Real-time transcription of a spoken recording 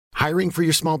Hiring for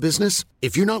your small business?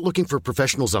 If you're not looking for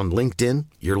professionals on LinkedIn,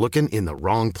 you're looking in the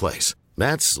wrong place.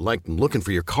 That's like looking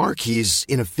for your car keys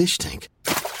in a fish tank.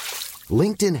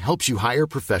 LinkedIn helps you hire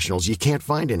professionals you can't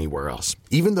find anywhere else,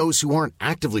 even those who aren't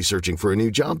actively searching for a new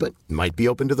job but might be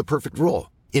open to the perfect role.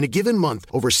 In a given month,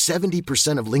 over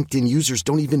 70% of LinkedIn users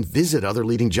don't even visit other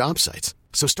leading job sites.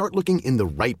 So start looking in the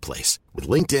right place. With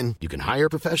LinkedIn, you can hire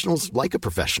professionals like a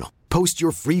professional. Post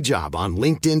your free job on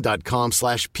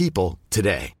linkedin.com/people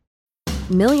today.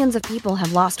 Millions of people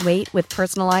have lost weight with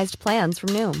personalized plans from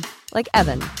Noom. Like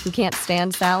Evan, who can't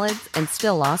stand salads and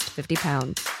still lost 50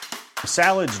 pounds.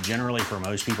 Salads generally for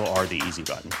most people are the easy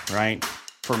button, right?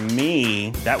 For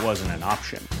me, that wasn't an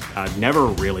option. I never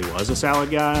really was a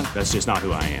salad guy. That's just not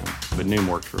who I am. But Noom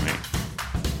worked for me.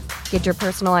 Get your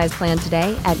personalized plan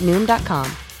today at Noom.com.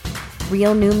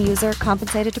 Real Noom user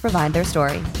compensated to provide their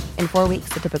story. In 4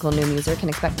 weeks, the typical Noom user can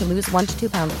expect to lose 1 to 2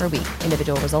 pounds per week.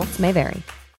 Individual results may vary.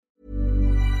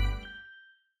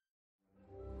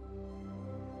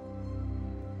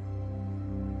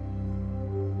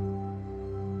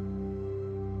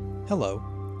 Hello,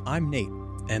 I'm Nate,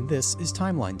 and this is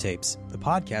Timeline Tapes, the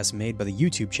podcast made by the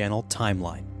YouTube channel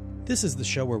Timeline. This is the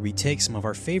show where we take some of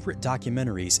our favorite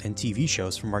documentaries and TV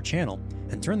shows from our channel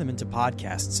and turn them into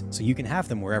podcasts so you can have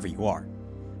them wherever you are.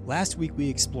 Last week we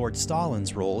explored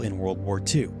Stalin's role in World War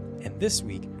II, and this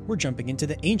week we're jumping into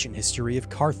the ancient history of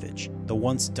Carthage, the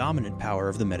once dominant power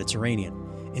of the Mediterranean.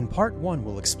 In part 1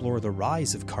 we'll explore the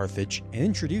rise of Carthage and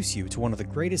introduce you to one of the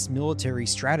greatest military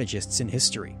strategists in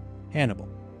history, Hannibal.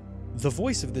 The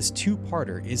voice of this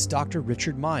two-parter is Dr.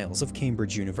 Richard Miles of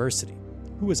Cambridge University,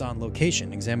 who is on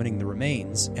location examining the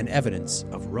remains and evidence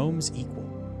of Rome's equal.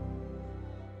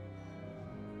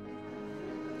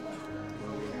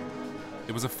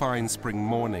 It was a fine spring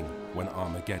morning when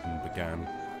Armageddon began.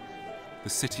 The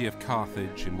city of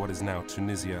Carthage, in what is now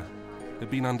Tunisia,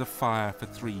 had been under fire for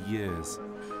 3 years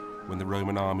when the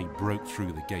Roman army broke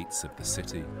through the gates of the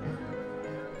city.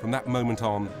 From that moment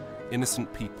on,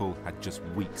 innocent people had just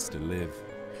weeks to live.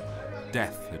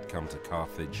 Death had come to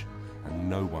Carthage, and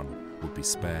no one would be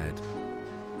spared.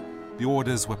 The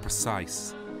orders were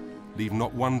precise. Leave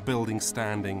not one building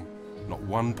standing, not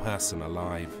one person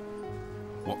alive.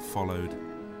 What followed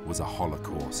was a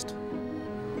holocaust.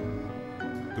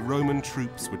 The Roman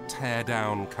troops would tear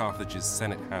down Carthage's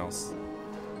Senate House,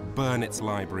 burn its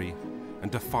library,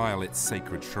 and defile its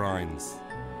sacred shrines.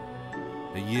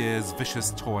 A year's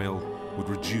vicious toil would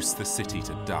reduce the city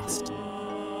to dust.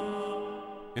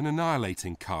 In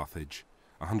annihilating Carthage,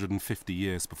 150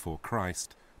 years before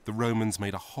Christ, the Romans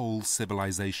made a whole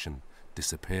civilization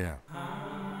disappear.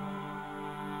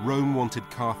 Rome wanted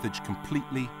Carthage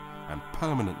completely and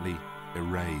permanently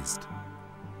erased.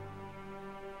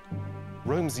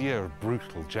 Rome's year of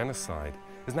brutal genocide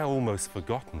is now almost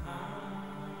forgotten.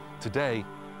 Today,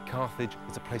 Carthage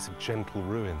is a place of gentle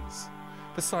ruins,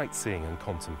 for sightseeing and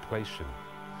contemplation.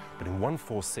 But in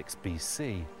 146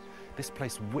 BC, this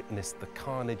place witnessed the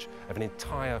carnage of an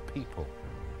entire people,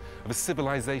 of a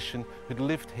civilization who'd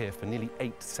lived here for nearly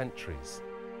 8 centuries.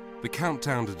 The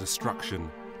countdown to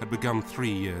destruction had begun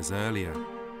 3 years earlier,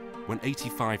 when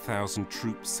 85,000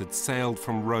 troops had sailed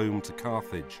from Rome to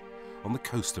Carthage on the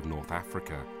coast of North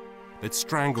Africa. They'd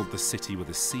strangled the city with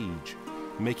a siege,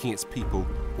 making its people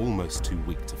almost too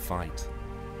weak to fight.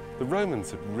 The Romans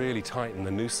had really tightened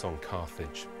the noose on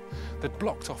Carthage. They'd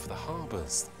blocked off the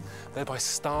harbours, thereby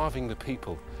starving the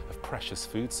people of precious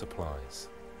food supplies.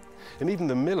 And even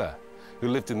the miller who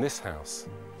lived in this house,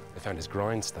 they found his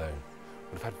grindstone,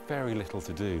 would have had very little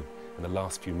to do in the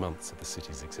last few months of the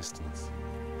city's existence.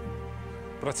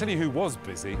 But I tell you who was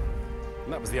busy,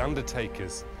 and that was the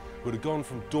undertakers, who had gone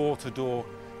from door to door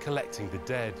collecting the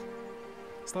dead.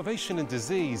 Starvation and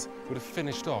disease would have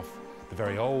finished off the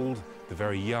very old, the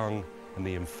very young, and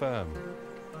the infirm.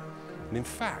 And in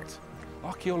fact,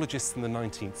 archaeologists in the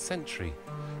 19th century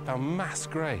found mass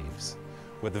graves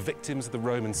where the victims of the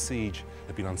Roman siege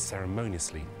had been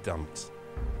unceremoniously dumped.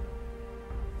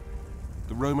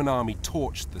 The Roman army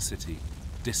torched the city,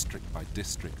 district by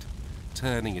district,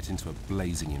 turning it into a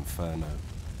blazing inferno.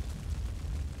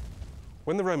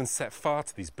 When the Romans set fire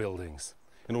to these buildings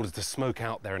in order to smoke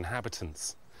out their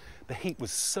inhabitants, the heat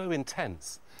was so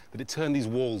intense that it turned these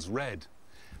walls red.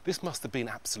 This must have been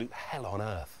absolute hell on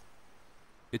earth.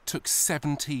 It took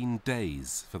 17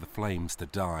 days for the flames to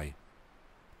die.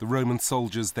 The Roman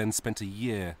soldiers then spent a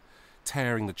year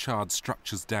tearing the charred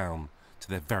structures down to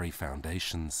their very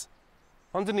foundations.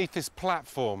 Underneath this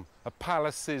platform are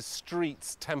palaces,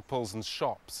 streets, temples and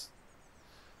shops.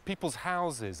 People's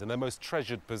houses and their most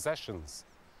treasured possessions.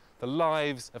 The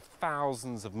lives of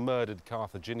thousands of murdered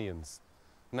Carthaginians.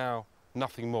 Now,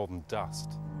 nothing more than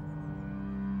dust.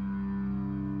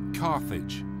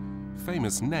 Carthage,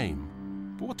 famous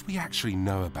name, but what do we actually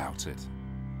know about it?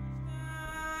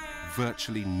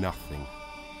 Virtually nothing,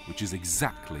 which is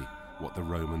exactly what the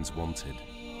Romans wanted.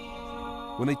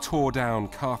 When they tore down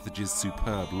Carthage's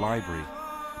superb library,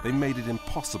 they made it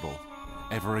impossible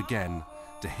ever again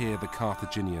to hear the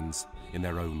Carthaginians in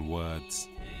their own words.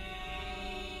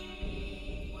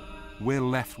 We're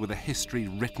left with a history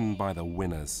written by the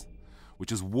winners, which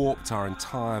has warped our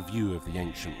entire view of the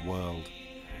ancient world.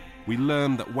 We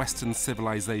learned that Western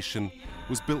civilization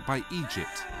was built by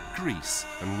Egypt, Greece,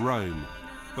 and Rome.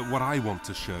 But what I want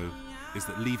to show is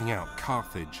that leaving out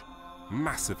Carthage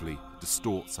massively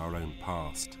distorts our own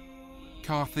past.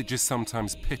 Carthage is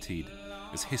sometimes pitied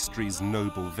as history's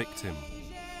noble victim,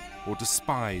 or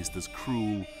despised as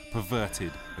cruel,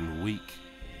 perverted, and weak.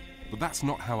 But that's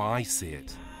not how I see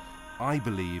it. I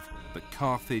believe that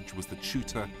Carthage was the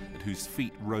tutor at whose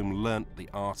feet Rome learnt the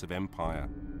art of empire,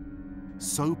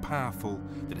 so powerful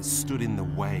that it stood in the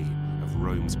way of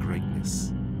Rome's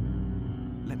greatness.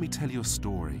 Let me tell you a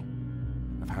story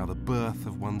of how the birth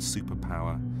of one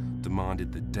superpower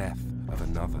demanded the death of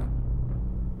another.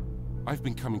 I've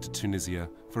been coming to Tunisia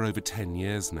for over 10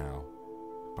 years now,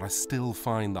 but I still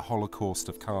find the Holocaust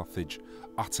of Carthage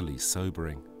utterly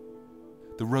sobering.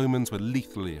 The Romans were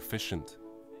lethally efficient,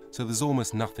 so there's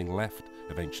almost nothing left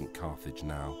of ancient Carthage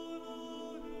now.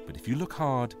 But if you look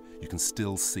hard, you can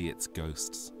still see its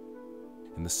ghosts.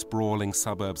 In the sprawling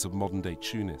suburbs of modern-day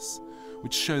Tunis,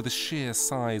 which show the sheer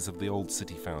size of the old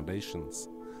city foundations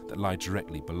that lie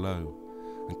directly below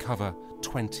and cover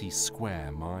 20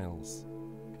 square miles.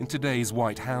 In today's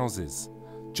white houses,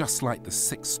 just like the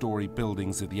 6-story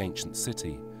buildings of the ancient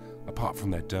city, apart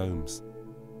from their domes.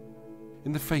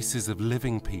 In the faces of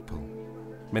living people,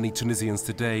 many Tunisians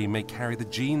today may carry the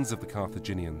genes of the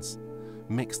Carthaginians,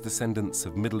 mixed descendants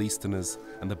of Middle Easterners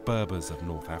and the Berbers of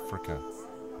North Africa.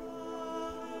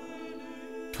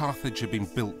 Carthage had been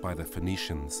built by the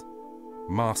Phoenicians,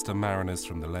 master mariners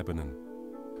from the Lebanon,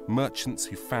 merchants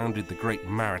who founded the great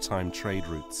maritime trade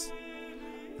routes,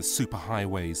 the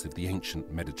superhighways of the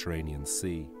ancient Mediterranean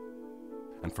Sea.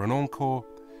 And for an encore,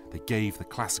 they gave the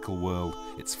classical world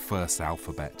its first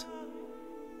alphabet.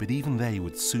 But even they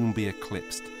would soon be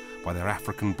eclipsed by their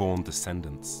African-born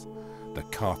descendants, the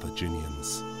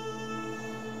Carthaginians.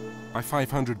 By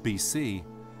 500 BC,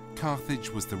 Carthage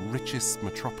was the richest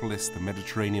metropolis the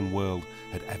Mediterranean world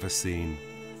had ever seen.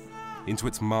 Into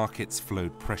its markets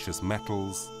flowed precious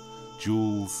metals,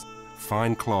 jewels,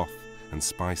 fine cloth, and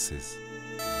spices.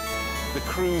 The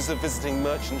crews of visiting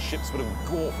merchant ships would have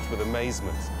gawped with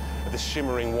amazement at the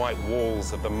shimmering white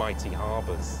walls of the mighty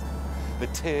harbours, the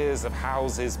tiers of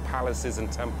houses, palaces,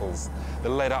 and temples that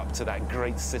led up to that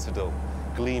great citadel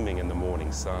gleaming in the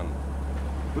morning sun.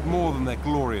 But more than their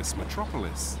glorious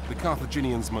metropolis, the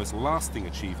Carthaginians' most lasting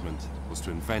achievement was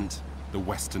to invent the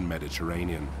Western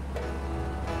Mediterranean.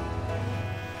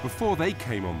 Before they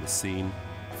came on the scene,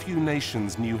 few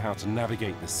nations knew how to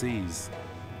navigate the seas,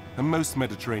 and most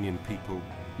Mediterranean people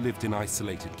lived in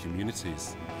isolated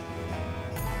communities.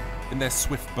 In their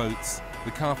swift boats,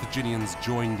 the Carthaginians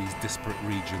joined these disparate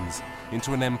regions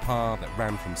into an empire that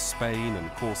ran from Spain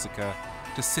and Corsica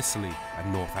to Sicily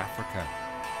and North Africa.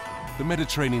 The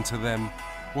Mediterranean to them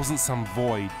wasn't some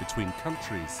void between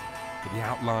countries, but the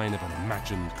outline of an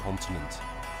imagined continent.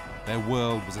 Their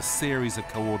world was a series of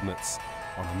coordinates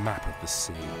on a map of the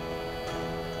sea.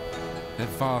 Their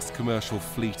vast commercial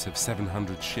fleet of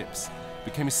 700 ships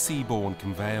became a seaborne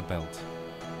conveyor belt.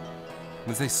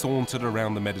 And as they sauntered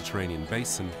around the Mediterranean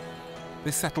basin,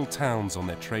 they settled towns on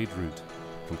their trade route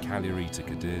from Cagliari to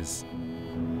Cadiz.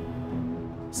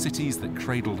 Cities that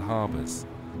cradled harbours,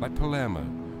 like Palermo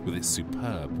with its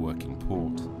superb working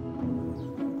port.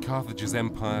 Carthage's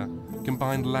empire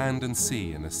combined land and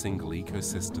sea in a single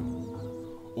ecosystem.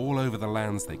 All over the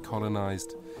lands they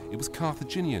colonized, it was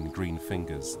Carthaginian green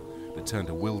fingers that turned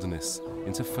a wilderness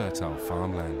into fertile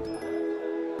farmland.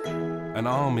 An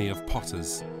army of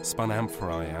potters spun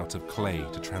amphorae out of clay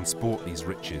to transport these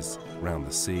riches round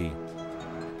the sea.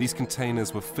 These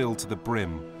containers were filled to the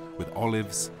brim with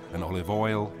olives and olive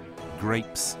oil,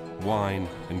 grapes, wine,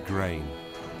 and grain,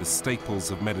 the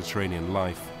staples of Mediterranean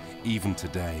life even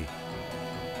today.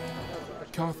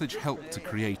 Carthage helped to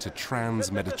create a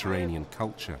trans-Mediterranean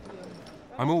culture.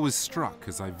 I'm always struck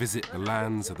as I visit the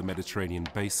lands of the Mediterranean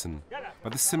basin by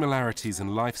the similarities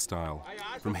in lifestyle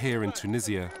from here in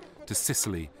Tunisia to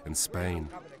Sicily and Spain.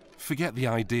 Forget the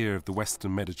idea of the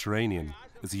Western Mediterranean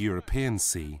as a European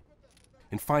sea.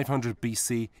 In 500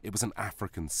 BC, it was an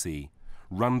African sea,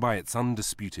 run by its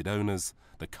undisputed owners,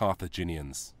 the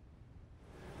Carthaginians.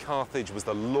 Carthage was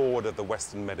the lord of the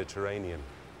Western Mediterranean.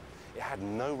 It had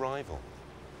no rival.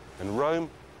 And Rome?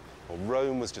 Well,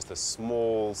 Rome was just a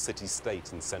small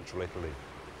city-state in central Italy.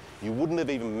 You wouldn't have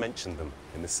even mentioned them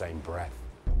in the same breath.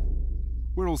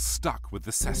 We're all stuck with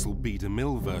the Cecil B.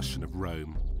 DeMille version of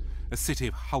Rome, a city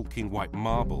of hulking white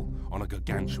marble on a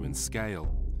gargantuan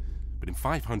scale. But in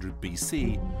 500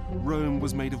 BC, Rome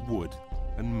was made of wood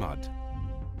and mud.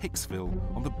 Hicksville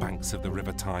on the banks of the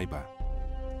River Tiber.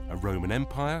 A Roman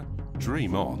Empire?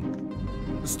 Dream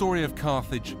on. The story of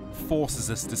Carthage forces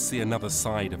us to see another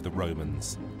side of the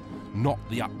Romans. Not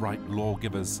the upright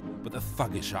lawgivers, but the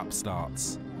thuggish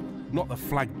upstarts. Not the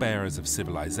flag bearers of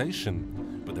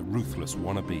civilization, but the ruthless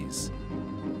wannabes.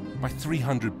 By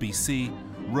 300 BC,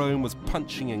 Rome was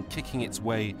punching and kicking its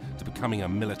way to becoming a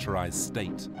militarized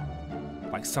state.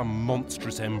 Like some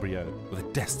monstrous embryo with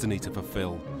a destiny to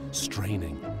fulfill,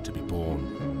 straining to be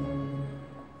born.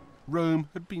 Rome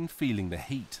had been feeling the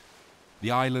heat.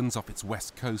 The islands off its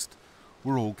west coast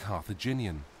were all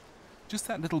Carthaginian, just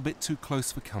that little bit too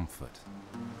close for comfort.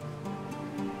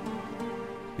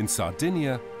 In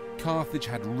Sardinia, Carthage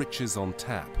had riches on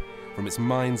tap from its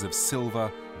mines of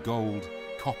silver, gold,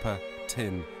 copper,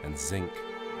 tin and zinc.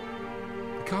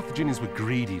 The Carthaginians were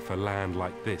greedy for land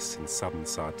like this in southern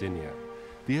Sardinia.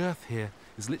 The earth here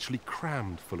is literally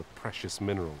crammed full of precious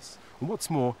minerals. And what's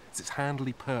more, it's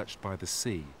handily perched by the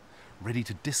sea, ready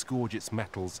to disgorge its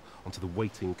metals onto the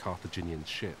waiting Carthaginian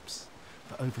ships.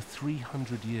 For over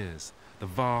 300 years, the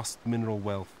vast mineral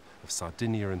wealth of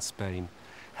Sardinia and Spain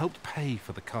helped pay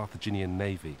for the Carthaginian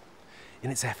navy in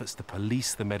its efforts to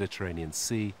police the Mediterranean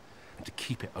Sea and to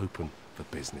keep it open for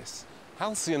business.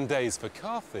 Halcyon days for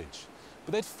Carthage,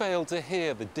 but they'd failed to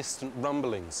hear the distant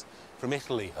rumblings from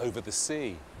Italy over the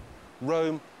sea.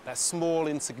 Rome, that small,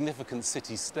 insignificant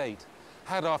city-state,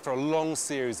 had, after a long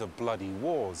series of bloody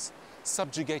wars,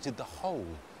 subjugated the whole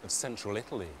of central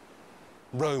Italy.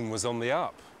 Rome was on the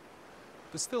up,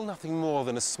 but still nothing more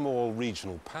than a small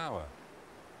regional power.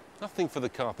 Nothing for the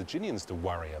Carthaginians to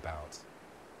worry about,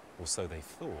 or so they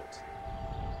thought.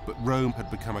 But Rome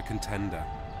had become a contender.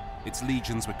 Its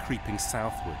legions were creeping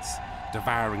southwards,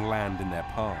 devouring land in their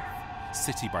path,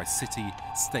 city by city,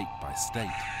 state by state.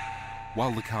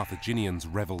 While the Carthaginians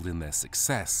revelled in their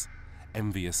success,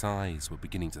 envious eyes were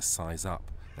beginning to size up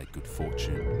their good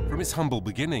fortune. From its humble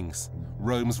beginnings,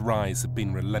 Rome's rise had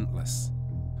been relentless.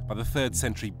 By the 3rd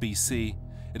century BC,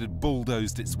 it had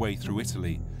bulldozed its way through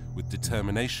Italy with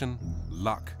determination,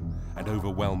 luck, and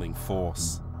overwhelming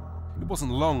force. It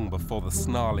wasn't long before the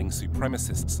snarling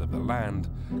supremacists of the land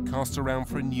cast around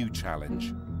for a new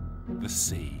challenge: the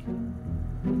sea.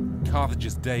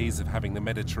 Carthage's days of having the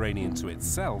Mediterranean to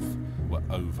itself were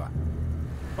over.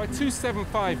 By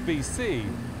 275 BC,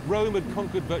 Rome had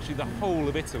conquered virtually the whole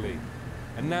of Italy,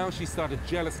 and now she started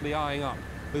jealously eyeing up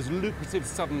those lucrative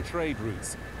southern trade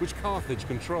routes which Carthage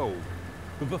controlled.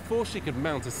 But before she could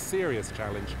mount a serious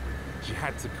challenge, she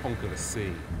had to conquer the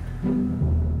sea.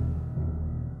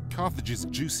 Carthage's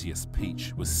juiciest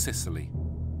peach was Sicily,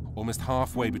 almost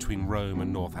halfway between Rome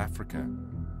and North Africa.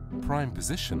 Prime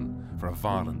position for a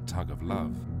violent tug of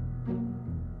love.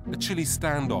 A chilly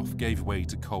standoff gave way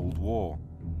to Cold War.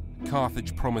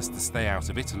 Carthage promised to stay out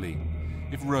of Italy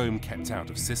if Rome kept out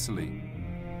of Sicily.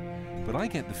 But I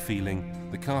get the feeling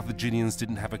the Carthaginians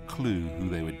didn't have a clue who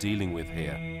they were dealing with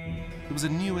here. There was a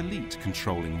new elite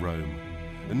controlling Rome,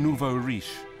 a nouveau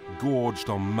riche, gorged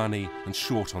on money and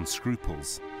short on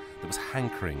scruples, that was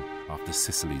hankering after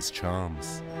Sicily's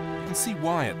charms. You can see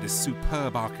why at this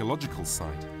superb archaeological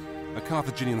site, a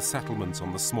Carthaginian settlement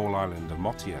on the small island of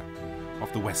Motia,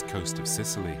 off the west coast of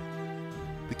Sicily.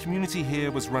 The community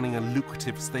here was running a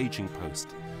lucrative staging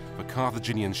post for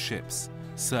Carthaginian ships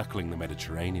circling the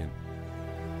Mediterranean.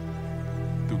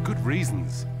 There were good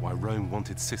reasons why Rome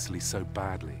wanted Sicily so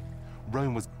badly.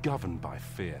 Rome was governed by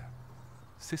fear.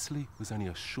 Sicily was only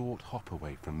a short hop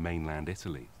away from mainland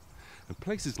Italy, and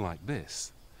places like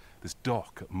this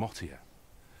dock at Motia,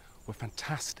 were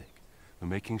fantastic for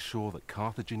making sure that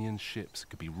Carthaginian ships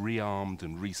could be rearmed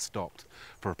and restocked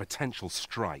for a potential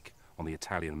strike on the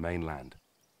Italian mainland.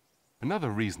 Another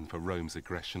reason for Rome's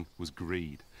aggression was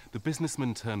greed. The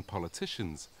businessmen turned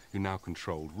politicians who now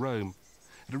controlled Rome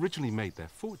had originally made their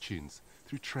fortunes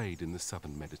through trade in the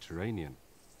southern Mediterranean,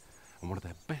 and one of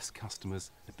their best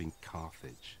customers had been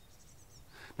Carthage.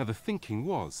 Now the thinking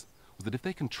was that if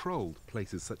they controlled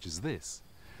places such as this,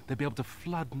 they'd be able to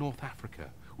flood North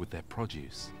Africa with their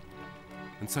produce.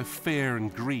 And so fear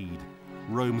and greed,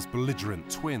 Rome's belligerent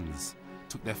twins,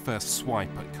 took their first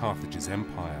swipe at Carthage's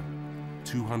empire,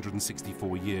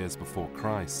 264 years before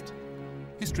Christ.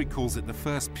 History calls it the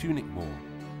First Punic War,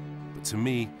 but to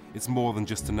me, it's more than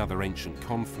just another ancient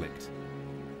conflict.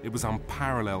 It was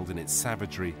unparalleled in its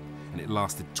savagery and it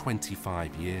lasted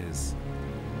 25 years.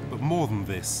 But more than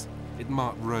this, it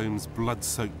marked Rome's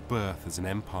blood-soaked birth as an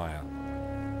empire.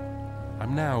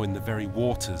 I'm now in the very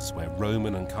waters where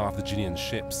Roman and Carthaginian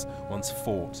ships once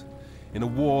fought, in a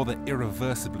war that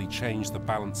irreversibly changed the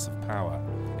balance of power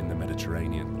in the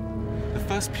Mediterranean. The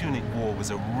First Punic War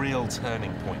was a real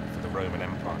turning point for the Roman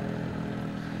Empire.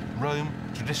 Rome,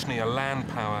 traditionally a land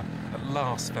power, at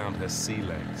last found her sea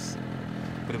legs.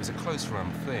 But it was a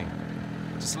close-run thing.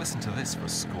 Just listen to this for a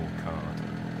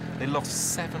scorecard. They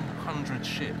lost 700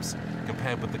 ships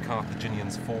compared with the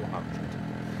Carthaginians' 400.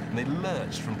 And they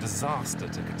lurched from disaster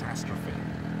to catastrophe.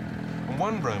 And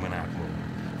one Roman admiral,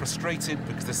 frustrated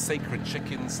because the sacred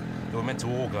chickens that were meant to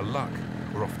augur luck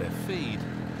were off their feed,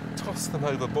 tossed them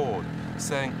overboard,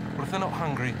 saying, well, if they're not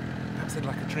hungry, perhaps they'd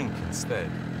like a drink instead.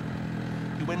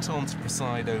 He went on to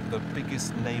preside over the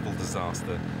biggest naval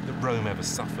disaster that Rome ever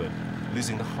suffered,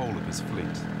 losing the whole of his fleet.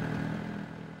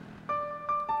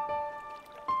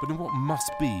 But in what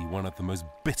must be one of the most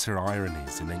bitter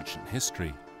ironies in ancient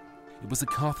history, it was the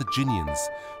Carthaginians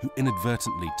who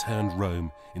inadvertently turned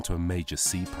Rome into a major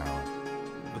sea power.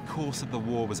 The course of the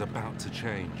war was about to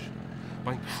change.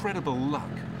 By incredible luck,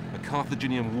 a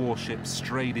Carthaginian warship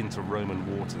strayed into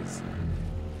Roman waters.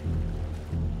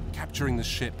 Capturing the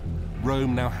ship,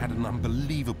 Rome now had an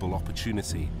unbelievable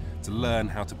opportunity to learn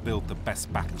how to build the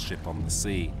best battleship on the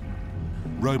sea.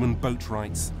 Roman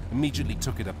boatwrights immediately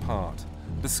took it apart,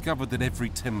 and discovered that every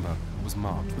timber was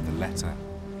marked with a letter.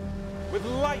 With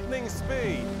lightning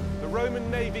speed, the Roman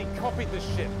navy copied the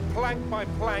ship, plank by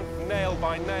plank, nail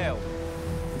by nail,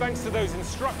 thanks to those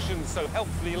instructions so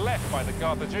helpfully left by the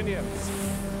Carthaginians.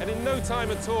 And in no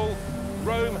time at all,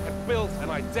 Rome had built an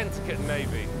identikit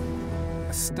navy.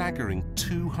 A staggering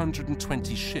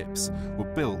 220 ships were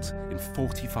built in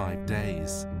 45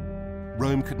 days.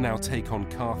 Rome could now take on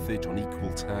Carthage on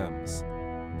equal terms.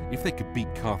 If they could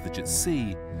beat Carthage at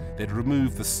sea, they'd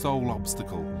remove the sole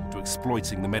obstacle to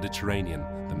exploiting the Mediterranean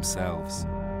themselves.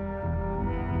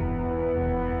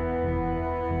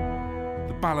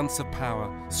 The balance of power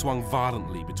swung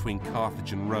violently between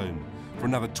Carthage and Rome for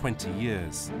another 20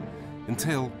 years,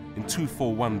 until, in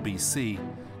 241 BC,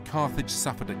 Carthage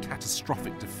suffered a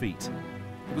catastrophic defeat.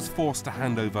 It was forced to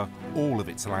hand over all of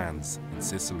its lands in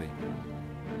Sicily.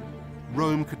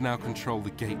 Rome could now control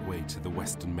the gateway to the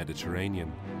Western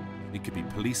Mediterranean. It could be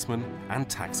policeman and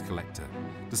tax collector,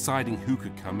 deciding who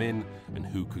could come in and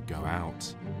who could go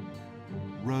out.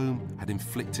 Rome had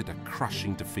inflicted a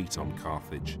crushing defeat on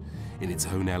Carthage in its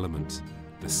own element,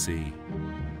 the sea.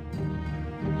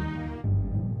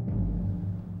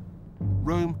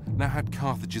 Rome now had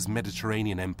Carthage's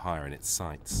Mediterranean empire in its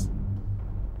sights.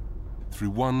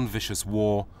 Through one vicious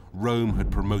war, Rome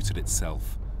had promoted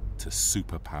itself to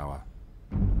superpower.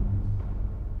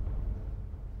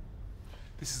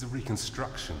 This is a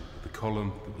reconstruction of the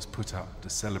column that was put up to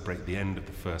celebrate the end of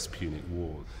the First Punic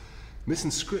War. This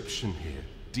inscription here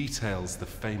details the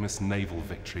famous naval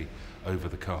victory over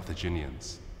the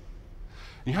Carthaginians.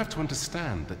 You have to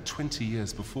understand that 20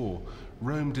 years before,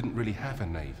 Rome didn't really have a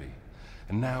navy,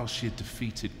 and now she had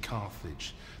defeated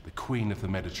Carthage, the queen of the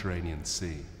Mediterranean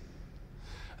Sea.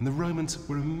 And the Romans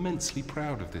were immensely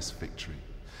proud of this victory.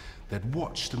 They'd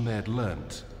watched and they had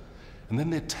learnt, and then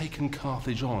they'd taken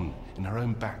Carthage on in her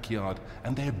own backyard,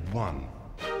 and they had won.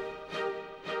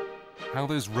 How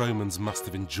those Romans must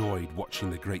have enjoyed watching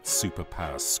the great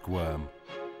superpower squirm.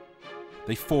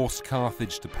 They forced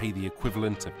Carthage to pay the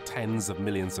equivalent of tens of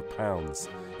millions of pounds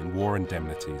in war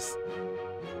indemnities.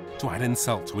 To add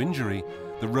insult to injury,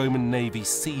 the Roman navy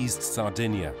seized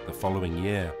Sardinia the following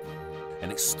year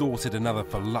and extorted another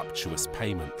voluptuous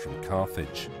payment from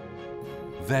Carthage.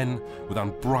 Then, with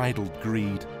unbridled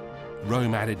greed,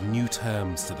 Rome added new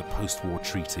terms to the post-war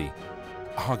treaty,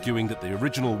 arguing that the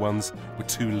original ones were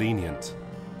too lenient.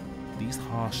 These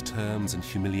harsh terms and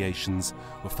humiliations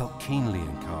were felt keenly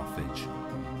in Carthage,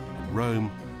 and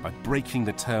Rome, by breaking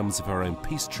the terms of her own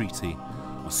peace treaty,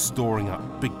 was storing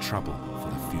up big trouble for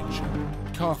the future.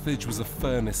 Carthage was a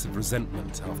furnace of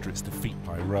resentment after its defeat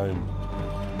by Rome.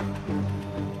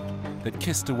 They'd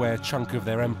kissed away a chunk of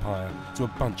their empire to a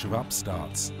bunch of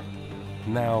upstarts.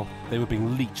 Now they were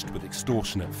being leeched with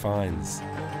extortionate fines.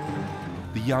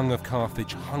 The young of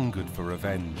Carthage hungered for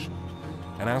revenge,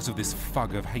 and out of this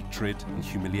fug of hatred and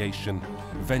humiliation,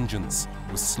 vengeance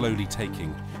was slowly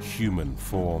taking human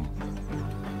form.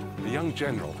 The young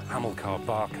general, Hamilcar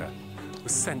Barca,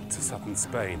 was sent to southern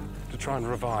Spain to try and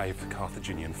revive the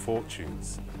Carthaginian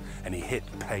fortunes, and he hit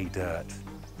pay dirt.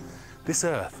 This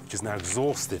earth, which is now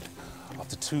exhausted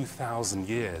after 2,000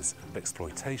 years of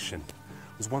exploitation,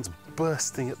 was once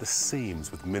bursting at the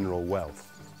seams with mineral wealth,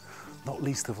 not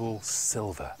least of all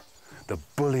silver, the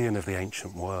bullion of the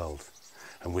ancient world.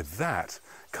 And with that,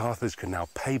 Carthage can now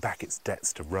pay back its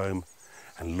debts to Rome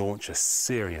and launch a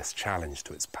serious challenge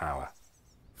to its power.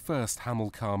 First,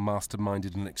 Hamilcar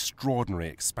masterminded an extraordinary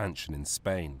expansion in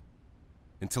Spain,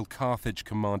 until Carthage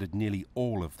commanded nearly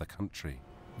all of the country.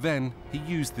 Then, he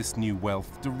used this new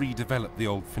wealth to redevelop the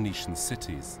old Phoenician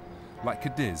cities, like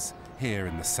Cadiz here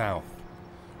in the south,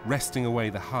 wresting away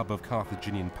the hub of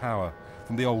Carthaginian power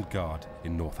from the Old Guard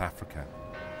in North Africa.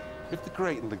 If the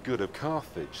great and the good of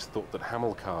Carthage thought that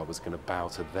Hamilcar was going to bow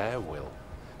to their will,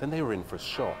 then they were in for a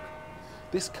shock.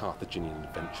 This Carthaginian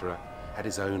adventurer had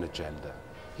his own agenda.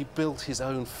 He built his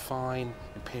own fine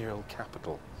imperial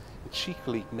capital and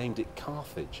cheekily named it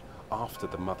Carthage after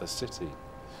the mother city.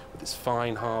 With its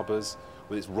fine harbours,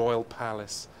 with its royal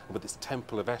palace, and with its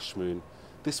temple of Eschmoun,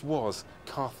 this was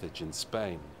Carthage in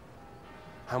Spain.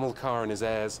 Hamilcar and his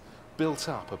heirs built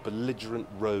up a belligerent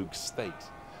rogue state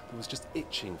that was just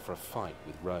itching for a fight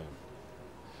with Rome.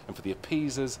 And for the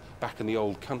appeasers back in the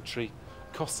old country,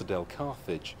 Costa del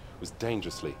Carthage was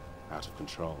dangerously out of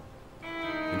control.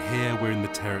 And here we're in the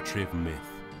territory of myth.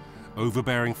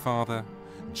 Overbearing father,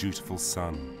 dutiful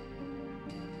son.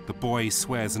 The boy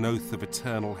swears an oath of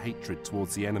eternal hatred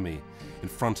towards the enemy in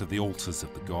front of the altars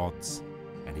of the gods,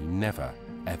 and he never,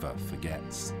 ever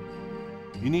forgets.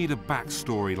 You need a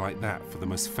backstory like that for the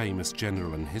most famous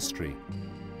general in history.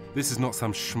 This is not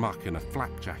some schmuck in a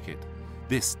flak jacket.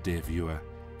 This, dear viewer,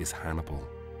 is Hannibal.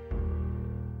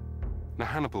 Now,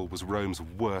 Hannibal was Rome's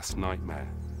worst nightmare.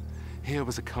 Here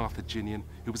was a Carthaginian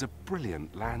who was a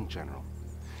brilliant land general.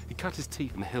 He cut his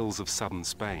teeth in the hills of southern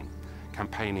Spain,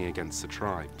 campaigning against the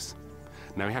tribes.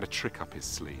 Now, he had a trick up his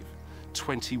sleeve: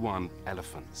 21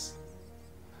 elephants.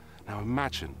 Now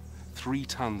imagine 3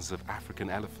 tons of African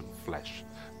elephant flesh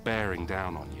bearing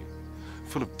down on you,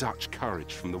 full of Dutch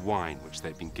courage from the wine which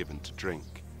they'd been given to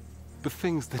drink. But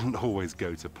things didn't always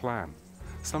go to plan.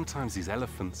 Sometimes these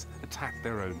elephants attacked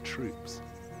their own troops.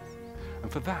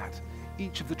 And for that,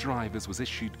 each of the drivers was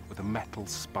issued with a metal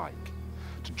spike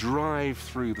to drive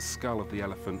through the skull of the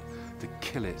elephant to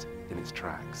kill it in its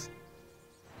tracks.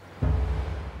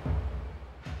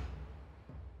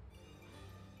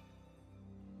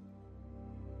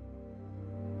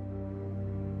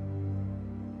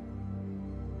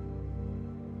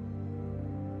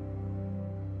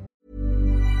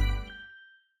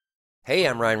 Hey,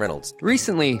 I'm Ryan Reynolds.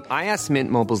 Recently, I asked Mint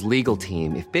Mobile's legal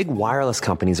team if big wireless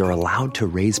companies are allowed to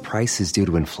raise prices due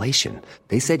to inflation.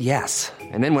 They said yes.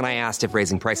 And then when I asked if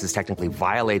raising prices technically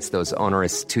violates those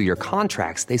onerous 2-year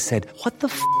contracts, they said, "What the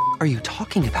f*** are you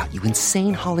talking about, you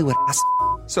insane Hollywood ass?"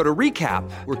 So to recap,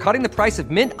 we're cutting the price of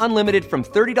Mint Unlimited from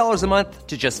 $30 a month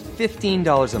to just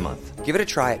 $15 a month. Give it a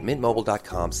try at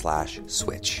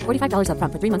mintmobile.com/switch. $45 up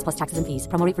front for 3 months plus taxes and fees.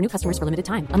 Promo rate for new customers for limited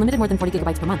time. Unlimited more than 40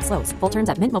 gigabytes per month. Slows full terms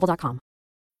at mintmobile.com.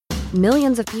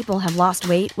 Millions of people have lost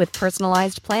weight with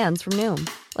personalized plans from Noom.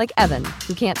 Like Evan,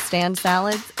 who can't stand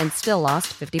salads and still lost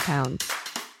 50 pounds.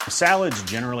 Salads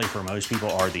generally for most people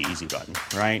are the easy button,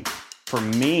 right? For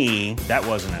me, that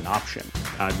wasn't an option.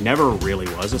 I never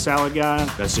really was a salad guy.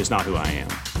 That's just not who I am.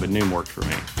 But Noom worked for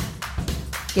me.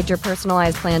 Get your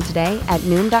personalized plan today at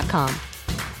Noom.com.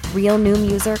 Real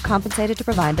Noom user compensated to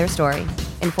provide their story.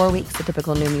 In 4 weeks, the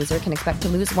typical Noom user can expect to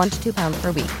lose 1 to 2 pounds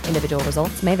per week. Individual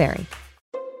results may vary.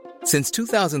 Since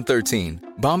 2013,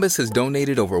 Bombas has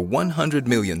donated over 100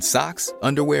 million socks,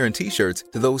 underwear, and T-shirts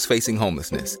to those facing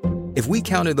homelessness. If we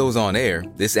counted those on air,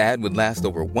 this ad would last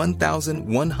over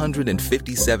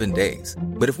 1,157 days.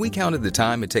 But if we counted the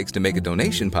time it takes to make a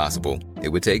donation possible, it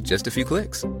would take just a few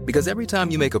clicks. Because every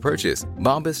time you make a purchase,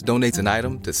 Bombas donates an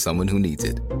item to someone who needs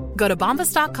it. Go to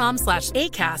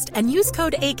bombas.com/ACAST and use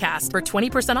code ACAST for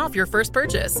 20% off your first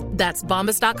purchase. That's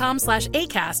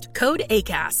bombas.com/ACAST, code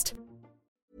ACAST.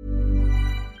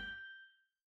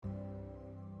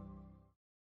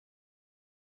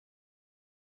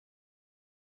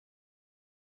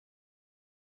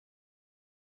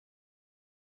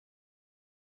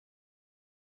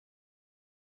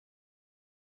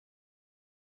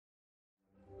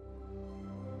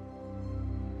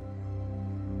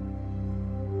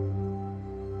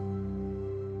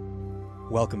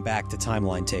 Welcome back to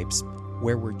Timeline Tapes,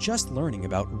 where we're just learning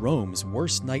about Rome's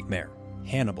worst nightmare,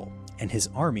 Hannibal, and his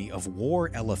army of war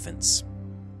elephants.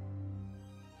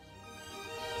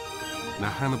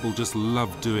 Now, Hannibal just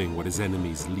loved doing what his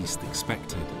enemies least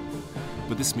expected.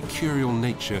 But this mercurial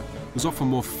nature was often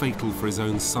more fatal for his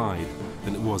own side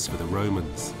than it was for the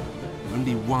Romans.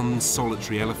 Only one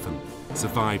solitary elephant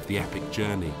survived the epic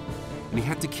journey, and he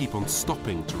had to keep on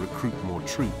stopping to recruit more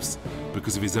troops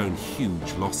because of his own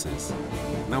huge losses.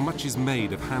 Now, much is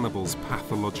made of Hannibal's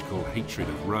pathological hatred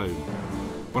of Rome,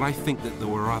 But I think that there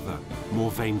were other,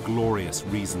 more vainglorious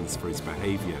reasons for his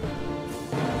behaviour.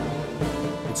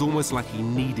 It's almost like he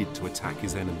needed to attack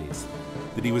his enemies,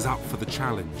 that he was up for the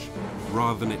challenge,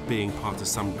 rather than it being part of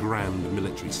some grand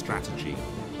military strategy.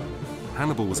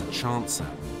 Hannibal was a chancer,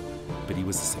 but he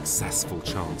was a successful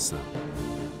chancer.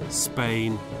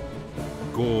 Spain,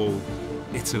 Gaul,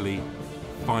 Italy,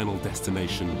 final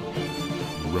destination,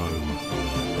 Rome.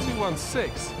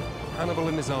 216. Hannibal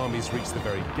and his armies reached the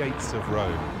very gates of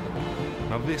Rome.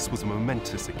 Now this was a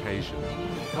momentous occasion.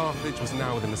 Carthage was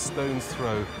now within a stone's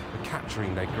throw of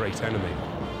capturing their great enemy.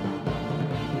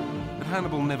 But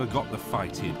Hannibal never got the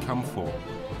fight he had come for,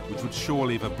 which would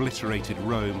surely have obliterated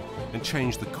Rome and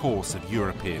changed the course of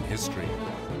European history.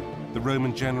 The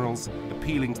Roman generals,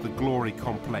 appealing to the glory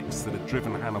complex that had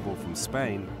driven Hannibal from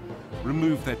Spain,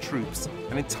 removed their troops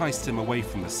and enticed him away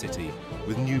from the city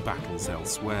with new battles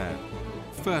elsewhere.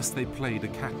 First, they played a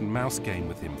cat-and-mouse game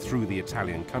with him through the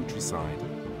Italian countryside,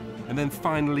 and then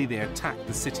finally they attacked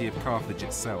the city of Carthage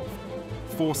itself,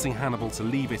 forcing Hannibal to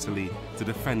leave Italy to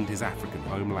defend his African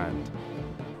homeland.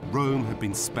 Rome had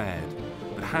been spared,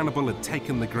 but Hannibal had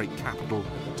taken the great capital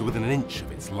to within an inch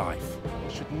of its life.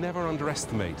 We should never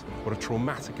underestimate what a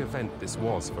traumatic event this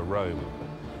was for Rome,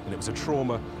 and it was a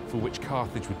trauma for which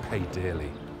Carthage would pay dearly.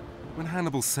 When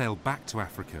Hannibal sailed back to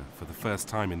Africa for the first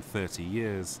time in 30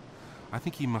 years, I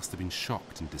think he must have been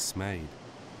shocked and dismayed.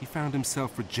 He found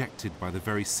himself rejected by the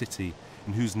very city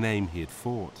in whose name he had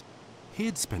fought. He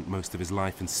had spent most of his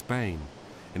life in Spain,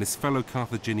 and his fellow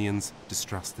Carthaginians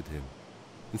distrusted him.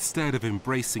 Instead of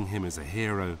embracing him as a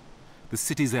hero, the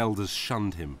city's elders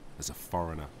shunned him as a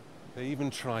foreigner. They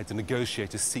even tried to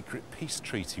negotiate a secret peace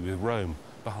treaty with Rome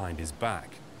behind his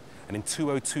back. And in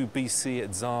 202 BC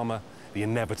at Zama, the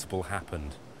inevitable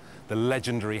happened. The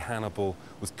legendary Hannibal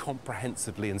was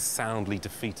comprehensively and soundly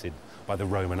defeated by the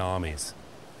Roman armies.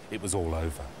 It was all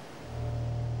over.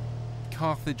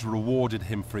 Carthage rewarded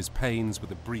him for his pains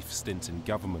with a brief stint in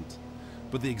government,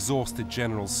 but the exhausted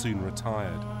general soon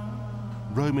retired.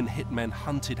 Roman hitmen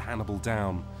hunted Hannibal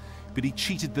down, but he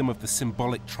cheated them of the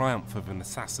symbolic triumph of an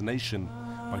assassination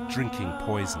by drinking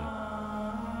poison.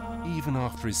 Even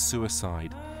after his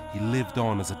suicide, he lived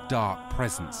on as a dark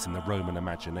presence in the Roman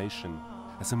imagination,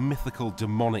 as a mythical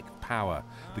demonic power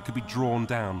that could be drawn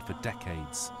down for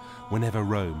decades whenever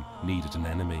Rome needed an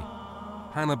enemy.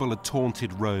 Hannibal had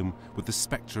taunted Rome with the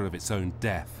spectre of its own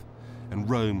death, and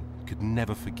Rome could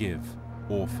never forgive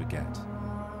or forget.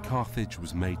 Carthage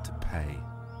was made to pay.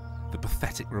 The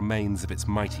pathetic remains of its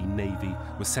mighty navy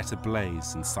were set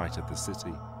ablaze in sight of the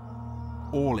city.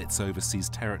 All its overseas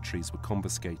territories were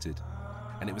confiscated,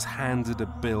 and it was handed a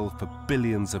bill for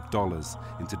billions of dollars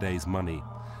in today's money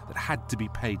that had to be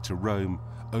paid to Rome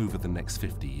over the next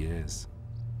 50 years.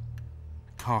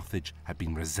 Carthage had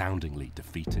been resoundingly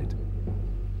defeated.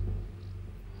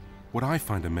 What I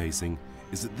find amazing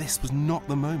is that this was not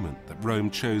the moment that Rome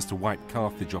chose to wipe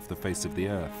Carthage off the face of the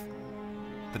earth,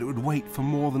 that it would wait for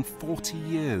more than 40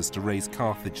 years to raze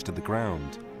Carthage to the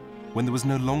ground, when there was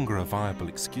no longer a viable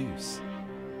excuse.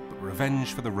 But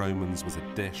revenge for the Romans was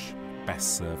a dish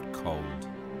best served cold.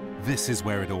 This is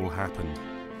where it all happened,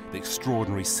 the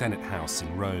extraordinary Senate House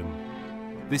in Rome.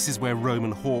 This is where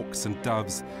Roman hawks and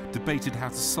doves debated how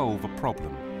to solve a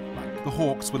problem. The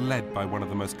hawks were led by one of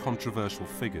the most controversial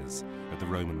figures of the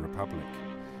Roman Republic,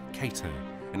 Cato,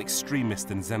 an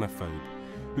extremist and xenophobe,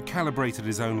 who calibrated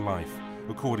his own life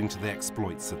according to the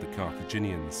exploits of the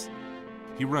Carthaginians.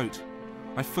 He wrote,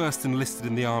 "I first enlisted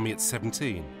in the army at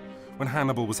 17, when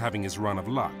Hannibal was having his run of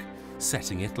luck,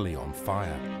 setting Italy on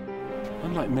fire."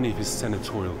 Unlike many of his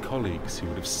senatorial colleagues who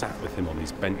would have sat with him on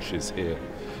these benches here,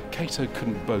 Cato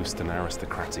couldn't boast an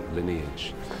aristocratic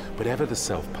lineage. But ever the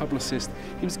self-publicist,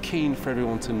 he was keen for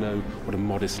everyone to know what a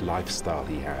modest lifestyle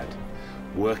he had,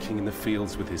 working in the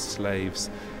fields with his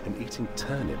slaves and eating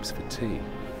turnips for tea.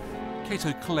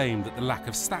 Cato claimed that the lack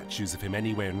of statues of him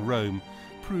anywhere in Rome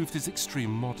proved his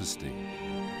extreme modesty.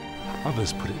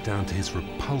 Others put it down to his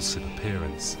repulsive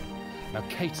appearance. Now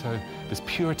Cato, this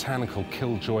puritanical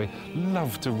killjoy,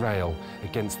 loved to rail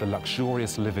against the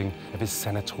luxurious living of his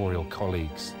senatorial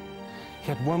colleagues. He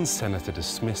had one senator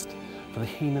dismissed for the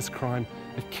heinous crime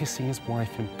of kissing his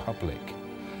wife in public.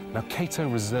 Now Cato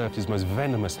reserved his most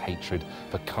venomous hatred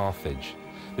for Carthage.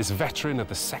 This veteran of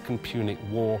the Second Punic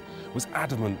War was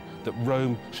adamant that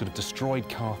Rome should have destroyed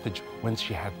Carthage when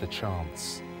she had the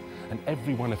chance. And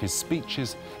every one of his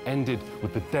speeches ended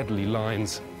with the deadly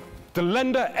lines,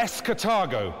 "Delenda est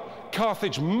Carthago!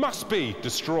 Carthage must be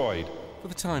destroyed!" For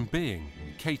the time being,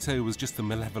 Cato was just a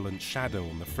malevolent shadow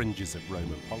on the fringes of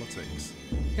Roman politics.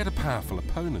 He had a powerful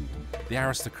opponent, the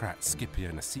aristocrat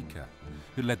Scipio Nasica,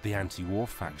 who led the anti-war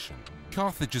faction.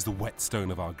 Carthage is the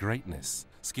whetstone of our greatness,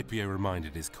 Scipio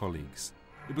reminded his colleagues.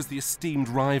 It was the esteemed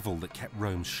rival that kept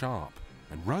Rome sharp,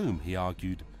 and Rome, he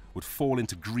argued, would fall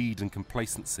into greed and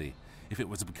complacency if it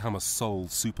were to become a sole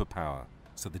superpower.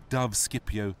 So the dove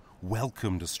Scipio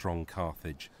welcomed a strong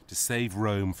Carthage to save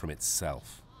Rome from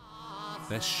itself.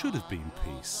 There should have been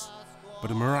peace,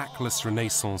 but a miraculous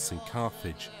renaissance in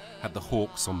Carthage had the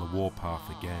hawks on the warpath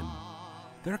again.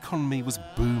 Their economy was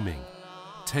booming.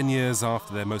 10 years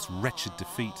after their most wretched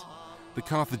defeat, the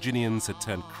Carthaginians had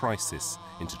turned crisis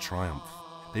into triumph.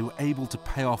 They were able to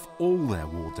pay off all their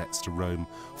war debts to Rome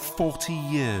 40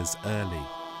 years early.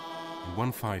 In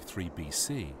 153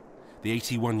 BC, the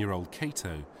 81-year-old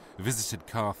Cato visited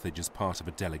Carthage as part of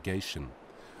a delegation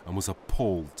and was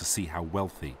appalled to see how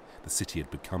wealthy the city had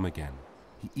become again.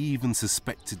 He even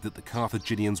suspected that the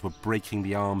Carthaginians were breaking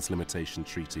the arms limitation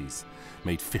treaties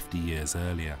made 50 years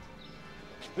earlier.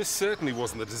 This certainly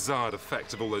wasn't the desired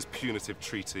effect of all those punitive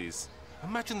treaties.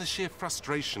 Imagine the sheer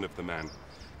frustration of the man.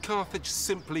 Carthage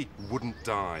simply wouldn't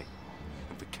die.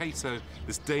 And for Cato,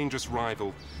 this dangerous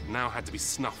rival now had to be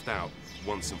snuffed out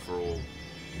once and for all.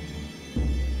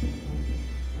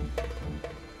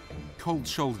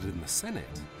 Cold-shouldered in the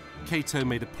Senate, Cato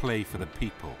made a play for the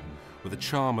people with a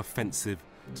charm offensive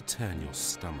to turn your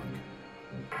stomach.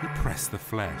 He pressed the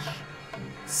flesh,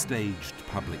 staged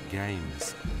public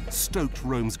games, stoked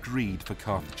Rome's greed for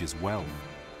Carthage's wealth,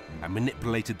 and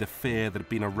manipulated the fear that had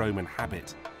been a Roman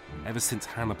habit ever since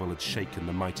Hannibal had shaken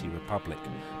the mighty republic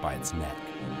by its neck.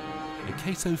 And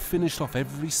Cato finished off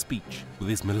every speech with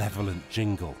his malevolent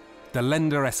jingle,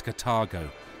 Delenda est Carthago,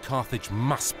 Carthage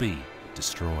must be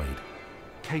destroyed.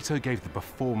 Cato gave the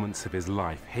performance of his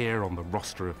life here on the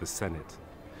rostra of the Senate.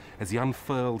 As he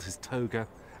unfurled his toga,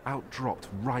 out dropped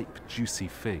ripe, juicy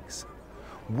figs.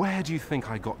 "Where do you think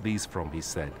I got these from?" he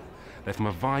said. "They're from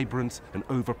a vibrant and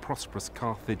over-prosperous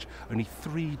Carthage only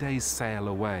 3 days' sail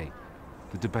away."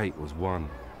 The debate was won.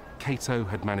 Cato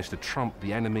had managed to trump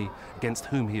the enemy against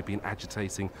whom he had been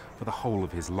agitating for the whole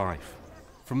of his life.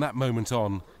 From that moment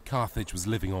on, Carthage was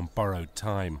living on borrowed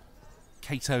time.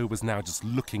 Cato was now just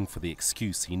looking for the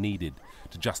excuse he needed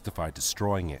to justify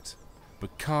destroying it.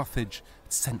 But Carthage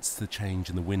had sensed the change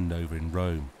in the wind over in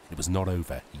Rome. It was not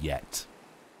over yet.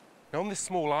 Now, on this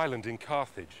small island in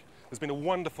Carthage, there's been a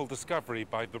wonderful discovery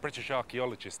by the British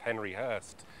archaeologist Henry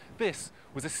Hurst. This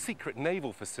was a secret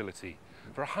naval facility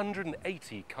for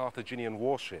 180 Carthaginian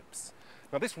warships.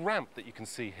 Now, this ramp that you can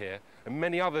see here, and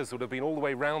many others that would have been all the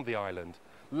way round the island,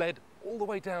 led all the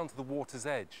way down to the water's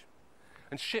edge.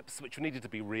 And ships which needed to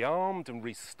be rearmed and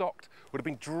restocked would have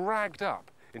been dragged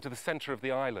up into the centre of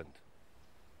the island.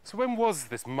 So when was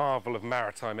this marvel of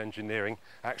maritime engineering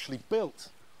actually built?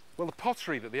 Well, the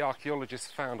pottery that the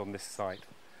archaeologists found on this site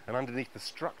and underneath the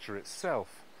structure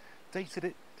itself dated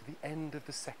it to the end of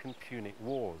the Second Punic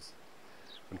Wars,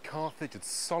 when Carthage had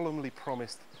solemnly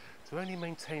promised to only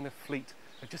maintain a fleet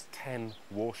of just 10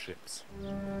 warships.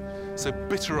 So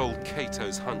bitter old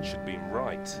Cato's hunch had been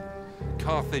right.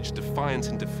 Carthage, defiant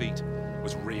in defeat,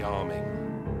 was rearming.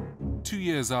 2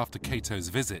 years after Cato's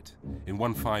visit, in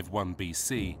 151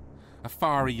 BC, a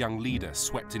fiery young leader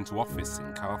swept into office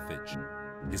in Carthage.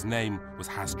 His name was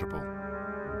Hasdrubal.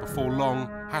 Before long,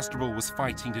 Hasdrubal was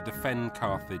fighting to defend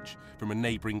Carthage from a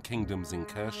neighbouring kingdom's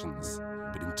incursions.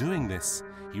 But in doing this,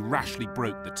 he rashly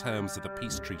broke the terms of the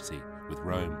peace treaty with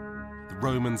Rome. The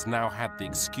Romans now had the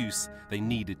excuse they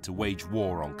needed to wage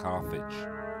war on Carthage.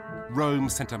 Rome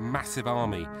sent a massive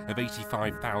army of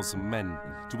 85,000 men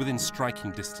to within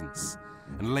striking distance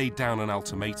and laid down an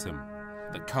ultimatum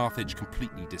that Carthage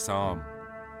completely disarm.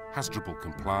 Hasdrubal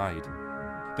complied.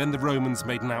 Then the Romans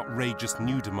made an outrageous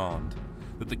new demand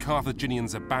that the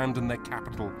Carthaginians abandon their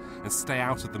capital and stay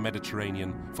out of the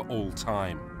Mediterranean for all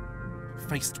time.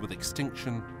 Faced with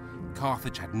extinction,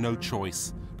 Carthage had no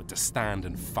choice but to stand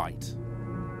and fight.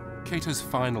 Cato's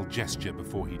final gesture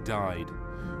before he died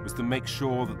was to make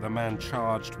sure that the man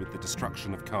charged with the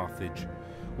destruction of Carthage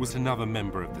was another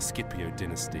member of the Scipio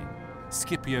dynasty.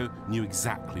 Scipio knew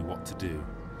exactly what to do.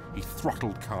 He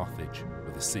throttled Carthage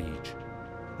with a siege.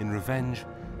 In revenge,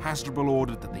 Hasdrubal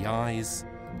ordered that the eyes,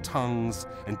 tongues,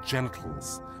 and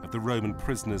genitals of the Roman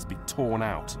prisoners be torn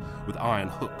out with iron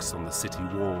hooks on the city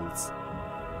walls.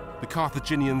 The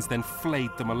Carthaginians then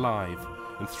flayed them alive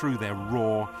and threw their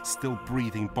raw, still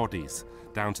breathing bodies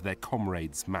down to their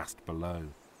comrades massed below.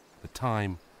 The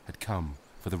time had come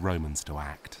for the Romans to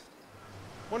act.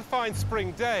 One fine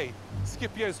spring day,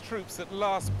 Scipio's troops at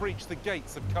last breached the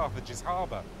gates of Carthage's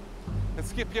harbour. And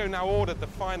Scipio now ordered the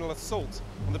final assault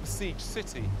on the besieged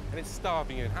city and its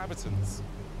starving inhabitants.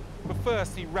 But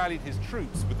first he rallied his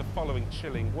troops with the following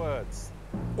chilling words.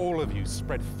 All of you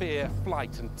spread fear,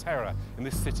 flight and terror in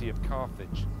this city of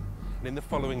Carthage. And in the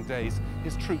following days,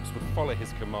 his troops would follow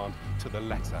his command to the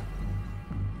letter.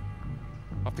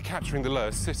 After capturing the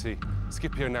lower city,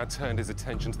 Scipio now turned his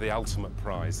attention to the ultimate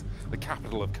prize, the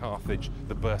capital of Carthage,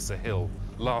 the Byrsa Hill,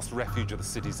 last refuge of the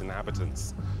city's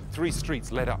inhabitants. 3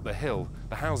 streets led up the hill.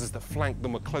 The houses that flanked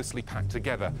them were closely packed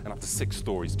together and up to 6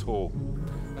 stories tall.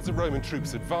 As the Roman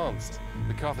troops advanced,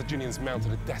 the Carthaginians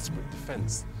mounted a desperate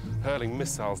defense, hurling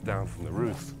missiles down from the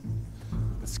roof.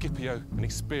 But Scipio, an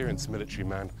experienced military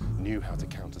man, knew how to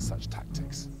counter such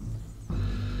tactics.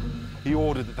 He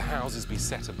ordered that the houses be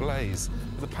set ablaze,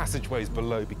 but the passageways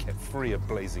below be kept free of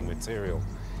blazing material.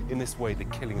 In this way, the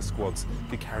killing squads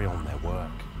could carry on their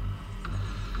work.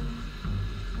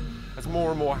 As more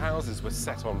and more houses were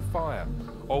set on fire,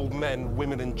 old men,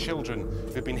 women and children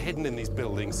who had been hidden in these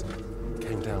buildings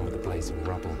came down with the blazing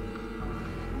rubble.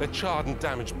 Their charred and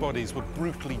damaged bodies were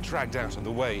brutally dragged out of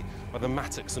the way by the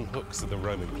mattocks and hooks of the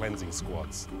Roman cleansing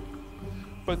squads.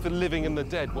 Both the living and the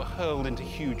dead were hurled into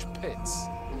huge pits,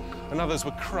 and others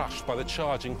were crushed by the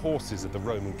charging horses of the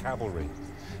Roman cavalry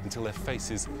until their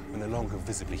faces were no longer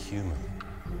visibly human.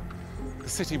 The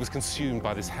city was consumed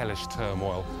by this hellish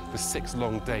turmoil for 6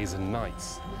 long days and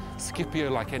nights.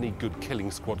 Scipio, like any good killing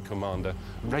squad commander,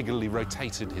 regularly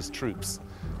rotated his troops,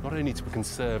 not only to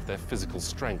conserve their physical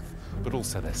strength, but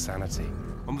also their sanity.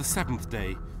 On the 7th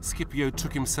day, Scipio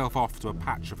took himself off to a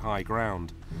patch of high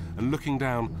ground, and looking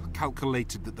down,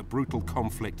 calculated that the brutal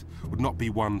conflict would not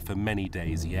be won for many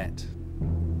days yet.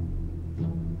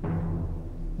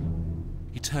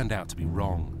 He turned out to be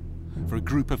wrong, for a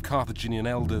group of Carthaginian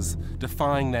elders,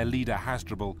 defying their leader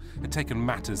Hasdrubal, had taken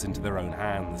matters into their own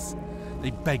hands.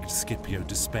 They begged Scipio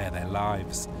to spare their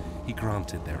lives. He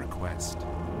granted their request.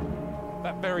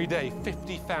 That very day,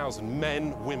 50,000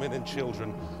 men, women and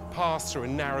children passed through a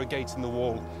narrow gate in the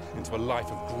wall into a life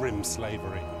of grim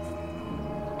slavery.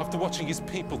 After watching his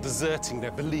people deserting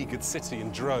their beleaguered city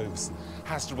in droves,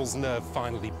 Hasdrubal's nerve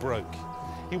finally broke.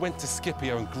 He went to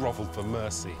Scipio and grovelled for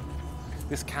mercy.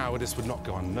 This cowardice would not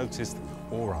go unnoticed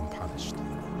or unpunished.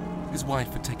 His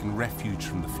wife had taken refuge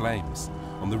from the flames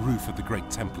on the roof of the great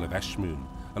temple of Eshmun,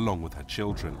 along with her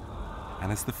children.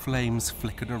 And as the flames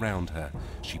flickered around her,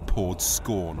 she poured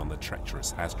scorn on the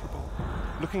treacherous Hasdrubal.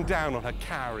 Looking down on her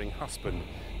cowering husband,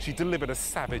 she delivered a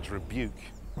savage rebuke.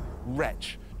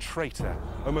 Wretch, traitor,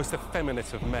 O most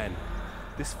effeminate of men,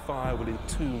 this fire will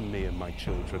entomb me and my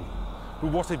children.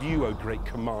 But what of you, O great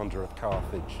commander of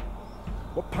Carthage?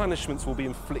 What punishments will be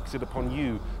inflicted upon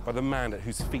you by the man at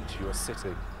whose feet you are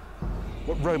sitting?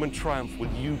 What Roman triumph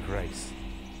will you grace?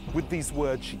 With these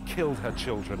words, she killed her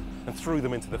children and threw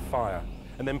them into the fire,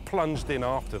 and then plunged in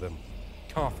after them.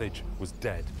 Carthage was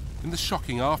dead. In the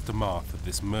shocking aftermath of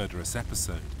this murderous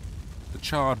episode, the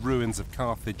charred ruins of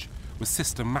Carthage were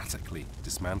systematically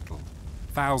dismantled.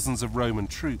 Thousands of Roman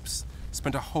troops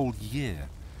spent a whole year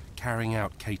carrying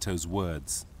out Cato's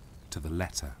words to the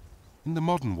letter. In the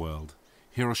modern world,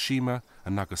 Hiroshima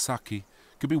and Nagasaki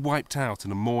could be wiped out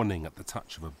in a morning at the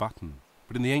touch of a button.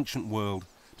 But in the ancient world,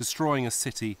 destroying a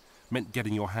city meant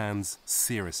getting your hands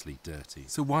seriously dirty.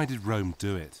 So why did Rome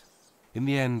do it? In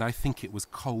the end, I think it was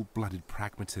cold-blooded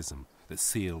pragmatism that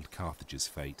sealed Carthage's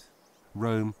fate.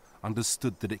 Rome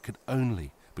understood that it could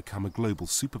only become a global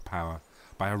superpower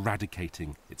by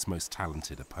eradicating its most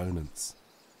talented opponents.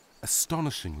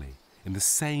 Astonishingly, in the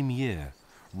same year,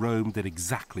 Rome did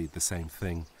exactly the same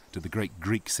thing to the great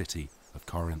Greek city of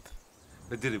Corinth.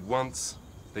 They did it once,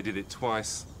 they did it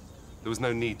twice. There was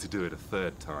no need to do it a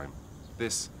third time.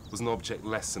 This was an object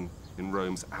lesson in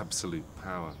Rome's absolute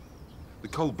power. The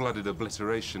cold-blooded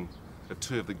obliteration of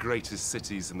 2 of the greatest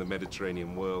cities in the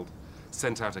Mediterranean world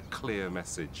sent out a clear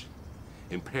message.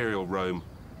 Imperial Rome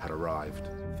had arrived.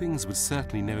 Things would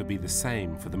certainly never be the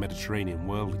same for the Mediterranean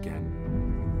world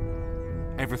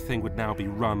again. Everything would now be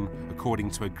run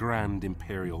according to a grand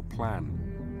imperial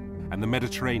plan, and the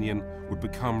Mediterranean would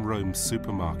become Rome's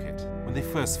supermarket. When they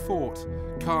first fought,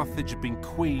 Carthage had been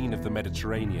queen of the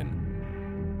Mediterranean.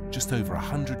 Just over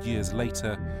 100 years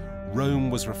later,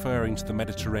 Rome was referring to the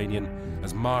Mediterranean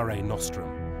as Mare Nostrum,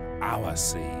 our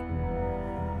sea.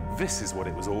 This is what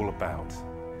it was all about.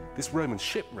 This Roman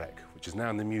shipwreck, which is now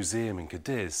in the museum in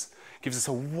Cadiz, gives us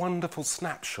a wonderful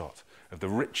snapshot of the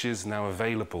riches now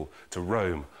available to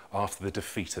Rome after the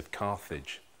defeat of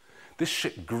Carthage. This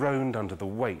ship groaned under the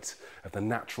weight of the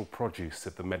natural produce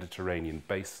of the Mediterranean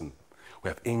basin. We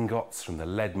have ingots from the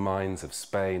lead mines of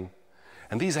Spain,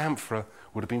 and these amphora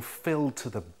would have been filled to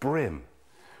the brim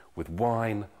with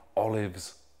wine,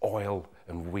 olives, oil,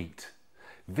 and wheat.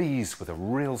 These were the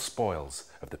real spoils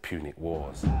of the Punic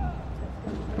Wars.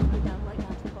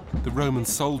 The Roman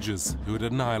soldiers who had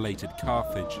annihilated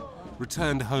Carthage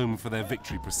returned home for their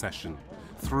victory procession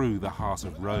through the heart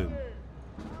of Rome.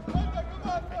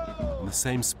 In the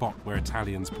same spot where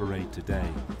Italians parade today,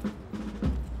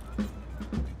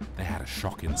 they had a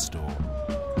shock in store.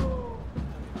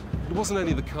 It wasn't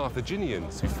only the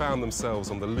Carthaginians who found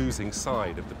themselves on the losing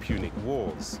side of the Punic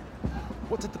Wars.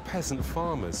 What did the peasant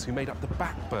farmers who made up the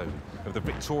backbone of the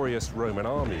victorious Roman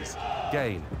armies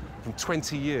gain from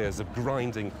 20 years of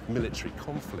grinding military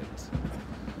conflict?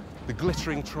 The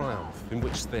glittering triumph in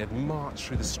which they had marched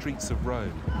through the streets of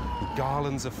Rome with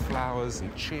garlands of flowers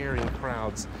and cheering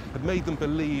crowds had made them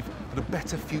believe that a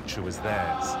better future was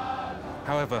theirs.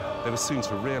 However, they were soon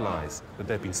to realise that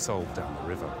they'd been sold down the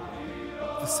river.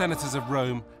 The senators of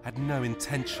Rome had no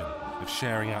intention of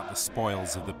sharing out the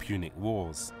spoils of the Punic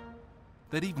Wars.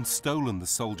 They'd even stolen the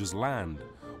soldiers' land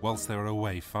whilst they were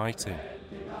away fighting.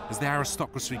 As the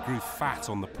aristocracy grew fat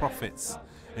on the profits,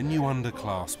 a new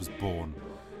underclass was born,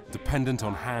 dependent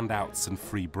on handouts and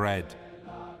free bread.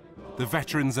 The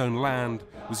veterans' own land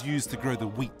was used to grow the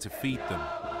wheat to feed them,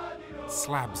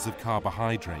 slabs of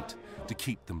carbohydrate to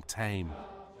keep them tame.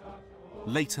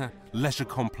 Later, leisure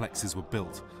complexes were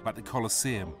built, like the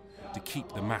Colosseum, to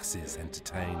keep the masses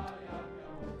entertained.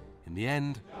 In the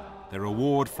end, their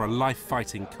reward for a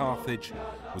life-fighting Carthage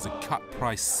was a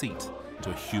cut-price seat to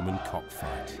a human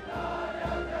cockfight.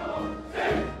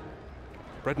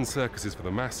 Bread and circuses for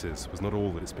the masses was not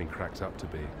all that it's been cracked up to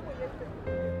be.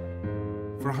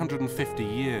 For 150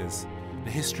 years,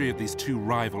 the history of these two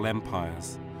rival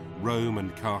empires, Rome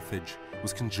and Carthage,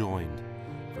 was conjoined,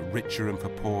 for richer and for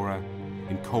poorer,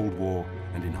 in cold war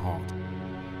and in hot.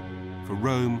 For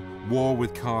Rome, war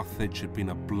with Carthage had been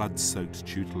a blood-soaked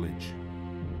tutelage.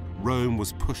 Rome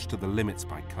was pushed to the limits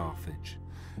by Carthage,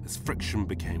 as friction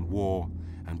became war,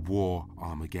 and war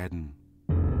Armageddon.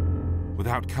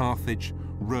 Without Carthage,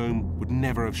 Rome would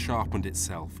never have sharpened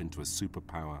itself into a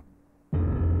superpower.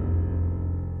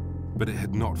 But it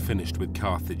had not finished with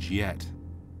Carthage yet.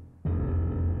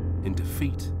 In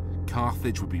defeat,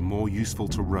 Carthage would be more useful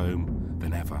to Rome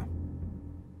than ever.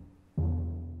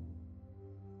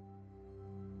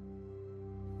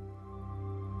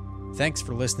 Thanks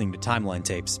for listening to Timeline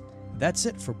Tapes. That's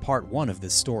it for part 1 of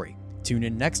this story. Tune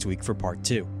in next week for part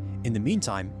 2. In the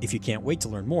meantime, if you can't wait to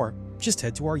learn more, just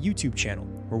head to our YouTube channel,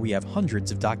 where we have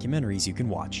hundreds of documentaries you can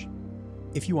watch.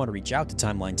 If you want to reach out to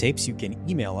Timeline Tapes, you can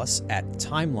email us at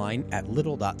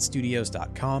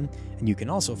timeline@little.studios.com, and you can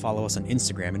also follow us on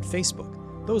Instagram and Facebook.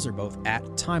 Those are both at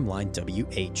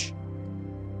TimelineWH.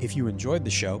 If you enjoyed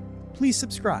the show, please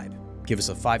subscribe, give us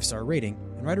a 5-star rating,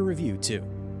 and write a review too.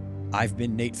 I've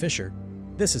been Nate Fisher.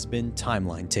 This has been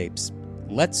Timeline Tapes.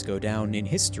 Let's go down in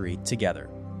history together.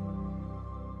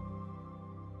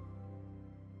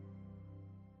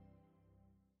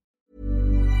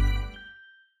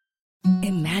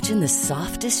 Imagine the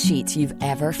softest sheets you've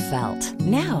ever felt.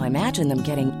 Now imagine them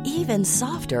getting even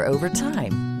softer over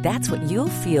time. That's what you'll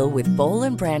feel with Boll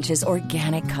 & Branch's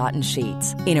organic cotton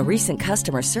sheets. In a recent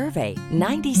customer survey,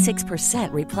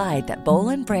 96% replied that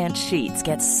Boll & Branch sheets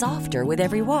get softer with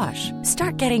every wash.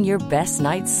 Start getting your best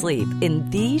night's sleep in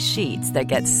these sheets that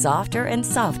get softer and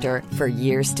softer for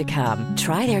years to come.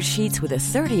 Try their sheets with a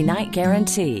 30-night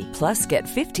guarantee. Plus, get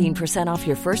 15% off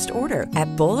your first order at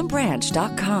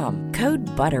bollandbranch.com. Code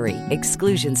BUTTERY.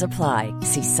 Exclusions apply.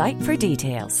 See site for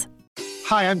details.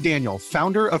 Hi, I'm Daniel,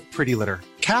 founder of Pretty Litter.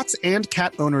 Cats and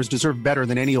cat owners deserve better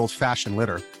than any old-fashioned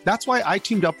litter. That's why I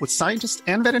teamed up with scientists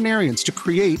and veterinarians to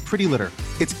create Pretty Litter.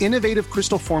 Its innovative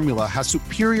crystal formula has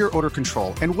superior odor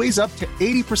control and weighs up to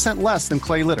 80% less than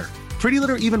clay litter. Pretty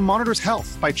Litter even monitors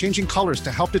health by changing colors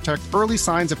to help detect early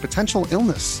signs of potential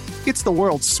illness. It's the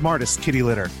world's smartest kitty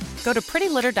litter. Go to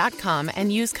prettylitter.com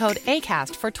and use code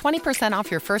ACAST for 20% off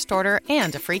your first order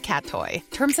and a free cat toy.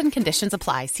 Terms and conditions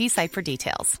apply. See site for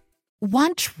details.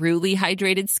 Want truly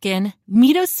hydrated skin?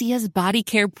 Meet Osea's Body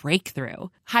Care Breakthrough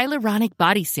Hyaluronic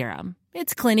Body Serum.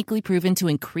 It's clinically proven to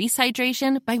increase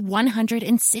hydration by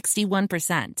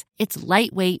 161%. It's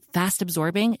lightweight,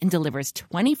 fast-absorbing, and delivers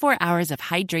 24 hours of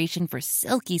hydration for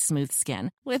silky smooth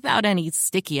skin without any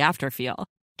sticky afterfeel.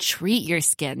 Treat your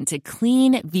skin to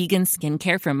clean, vegan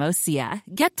skincare from Osea.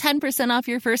 Get 10% off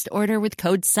your first order with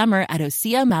code SUMMER at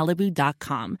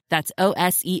OseaMalibu.com. That's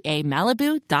OSEA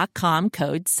Malibu.com,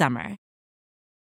 code SUMMER.